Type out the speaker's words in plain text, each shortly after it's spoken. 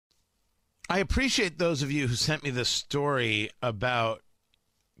I appreciate those of you who sent me this story about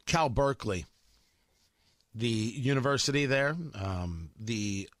Cal Berkeley, the university there,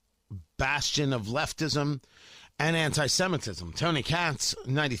 the bastion of leftism and anti-Semitism. Tony Katz,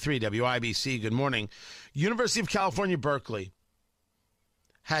 93 WIBC, good morning. University of California, Berkeley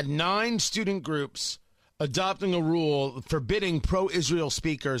had 9 student groups adopting a rule forbidding pro-Israel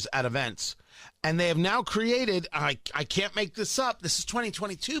speakers at events. And they have now created, I can't make this up, this is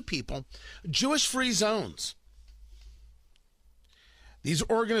 2022, people, Jewish-free zones. These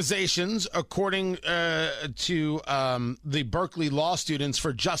organizations, according to the Berkeley Law Students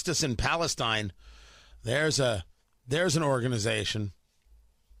for Justice in Palestine, there's an organization,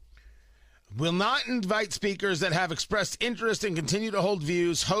 will not invite speakers that have expressed interest and continue to hold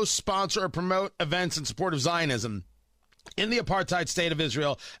views, host, sponsor, or promote events in support of Zionism in the apartheid state of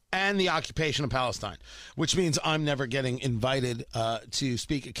Israel and the occupation of Palestine, which means I'm never getting invited to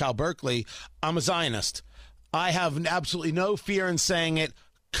speak at Cal Berkeley. I'm a Zionist. I have absolutely no fear in saying it.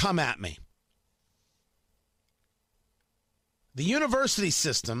 Come at me. The university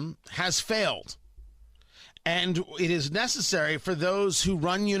system has failed. And it is necessary for those who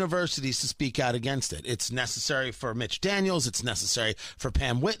run universities to speak out against it. It's necessary for Mitch Daniels. It's necessary for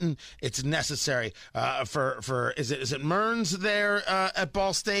Pam Whitten. It's necessary for is it Mearns there at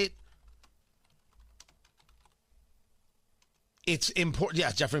Ball State? It's important.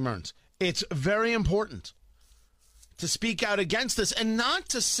 Yeah, Jeffrey Mearns. It's very important to speak out against this, and not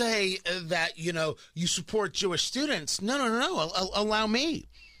to say that, you support Jewish students. No. Allow me.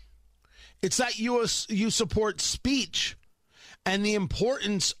 It's that you support speech and the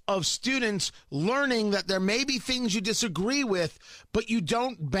importance of students learning that there may be things you disagree with, but you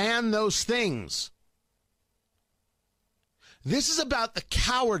don't ban those things. This is about the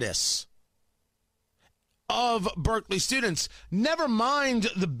cowardice of Berkeley students. Never mind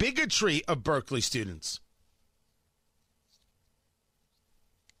the bigotry of Berkeley students.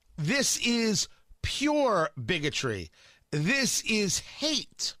 This is pure bigotry. This is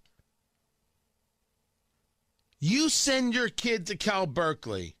hate. You send your kid to Cal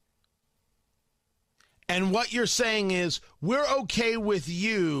Berkeley, and what you're saying is, we're okay with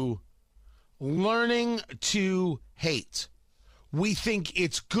you learning to hate. We think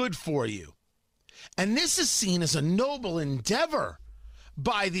it's good for you. And this is seen as a noble endeavor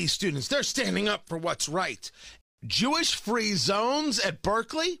by these students. They're standing up for what's right. Jewish-free zones at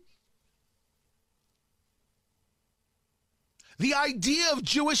Berkeley? The idea of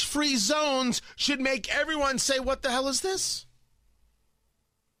Jewish-free zones should make everyone say, what the hell is this?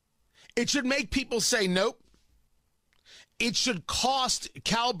 It should make people say, nope. It should cost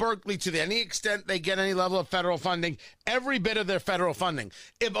Cal Berkeley, to any extent they get any level of federal funding, every bit of their federal funding.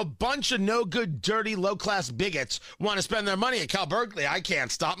 If a bunch of no-good, dirty, low-class bigots want to spend their money at Cal Berkeley, I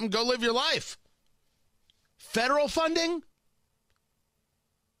can't stop them. Go live your life. Federal funding?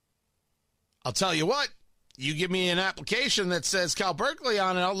 I'll tell you what. You give me an application that says Cal Berkeley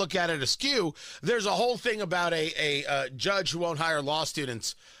on it, I'll look at it askew. There's a whole thing about a judge who won't hire law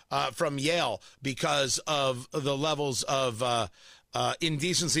students from Yale because of the levels of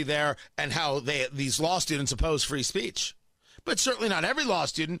indecency there and how these law students oppose free speech. But certainly not every law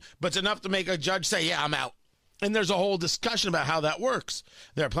student, but it's enough to make a judge say, yeah, I'm out. And there's a whole discussion about how that works.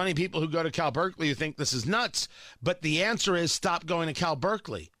 There are plenty of people who go to Cal Berkeley who think this is nuts, but the answer is stop going to Cal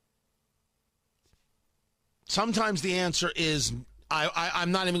Berkeley. Sometimes the answer is,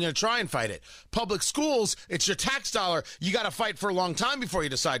 I'm not even going to try and fight it. Public schools, it's your tax dollar. You got to fight for a long time before you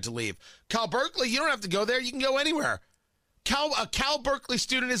decide to leave. Cal Berkeley, you don't have to go there. You can go anywhere. A Cal Berkeley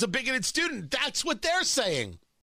student is a bigoted student. That's what they're saying.